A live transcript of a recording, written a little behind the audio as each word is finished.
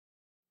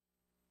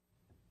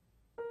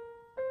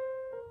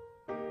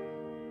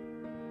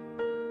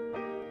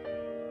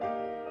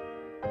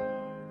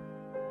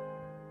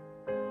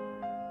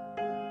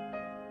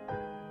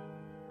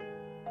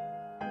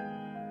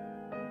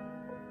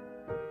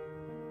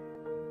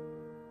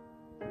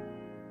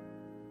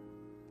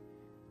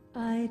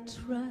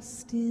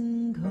trust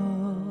in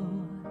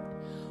God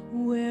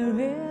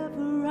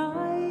wherever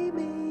I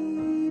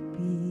may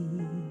be,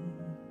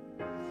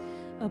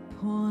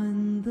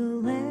 upon the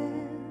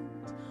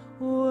land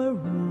or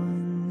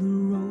on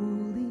the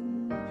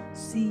rolling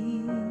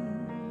sea.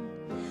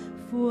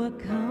 For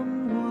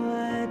come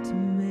what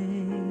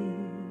may,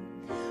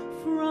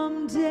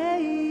 from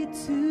day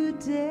to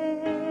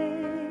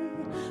day,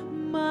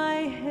 my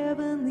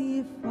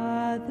heavenly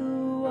Father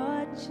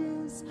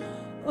watches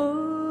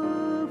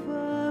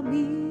over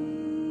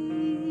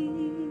me.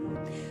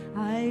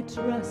 I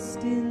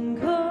trust in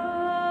God,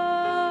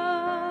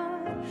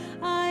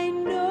 I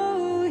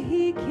know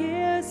He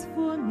cares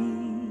for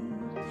me,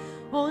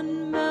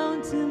 on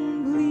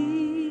mountain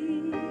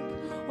bleak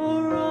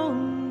or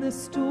on the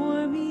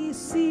stormy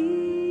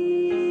sea.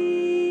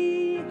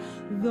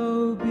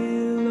 Though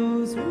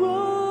billows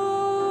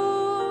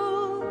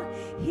roll,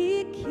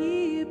 He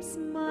keeps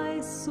my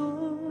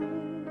soul.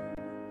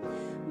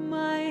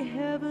 My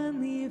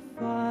heavenly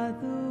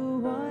Father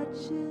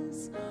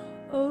watches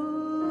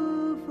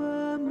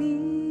over me.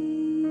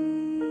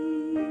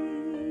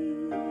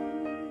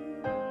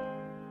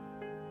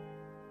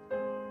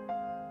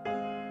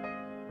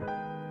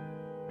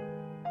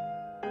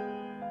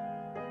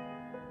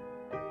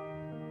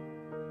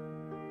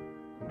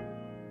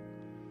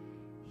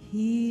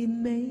 He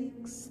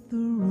makes the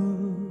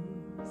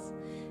rose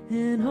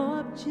an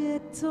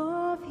object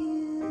of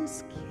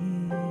His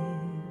care.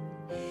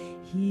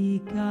 He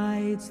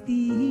guides the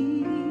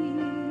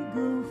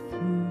eagle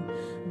through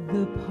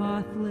the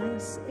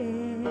pathless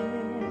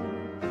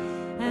air,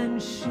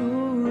 and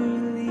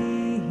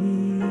surely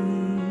He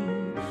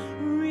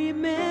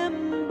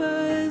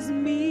remembers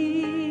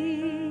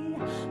me.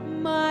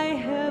 My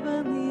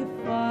heavenly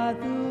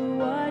Father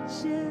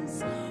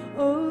watches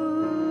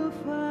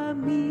over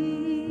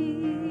me.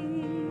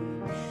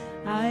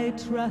 I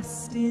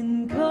trust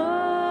in God,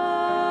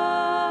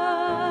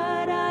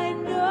 I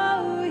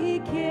know He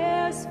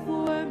cares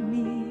for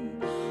me,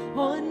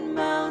 on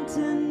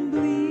mountain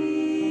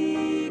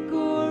bleak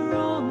or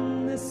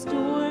on the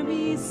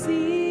stormy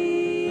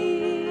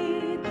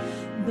sea.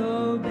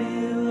 Though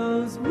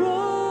billows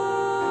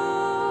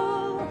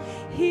roll,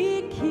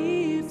 He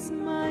keeps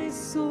my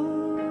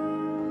soul.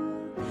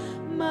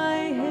 My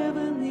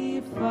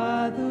heavenly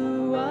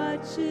Father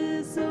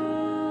watches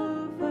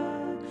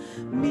over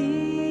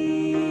me.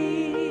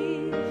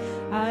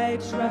 I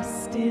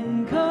trust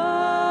in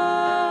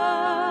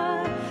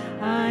God,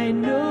 I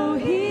know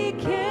He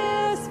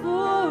cares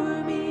for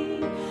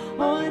me,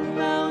 on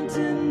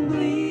mountain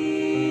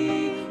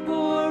bleak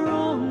or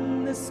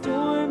on the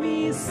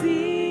stormy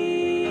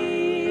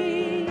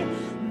sea.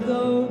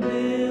 Though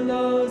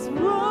billows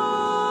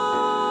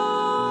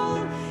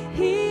roll,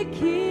 He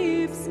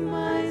keeps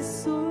my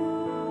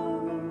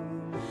soul.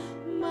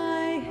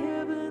 My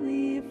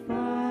heavenly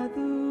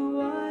Father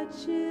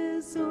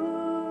watches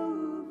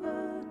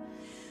over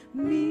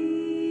me.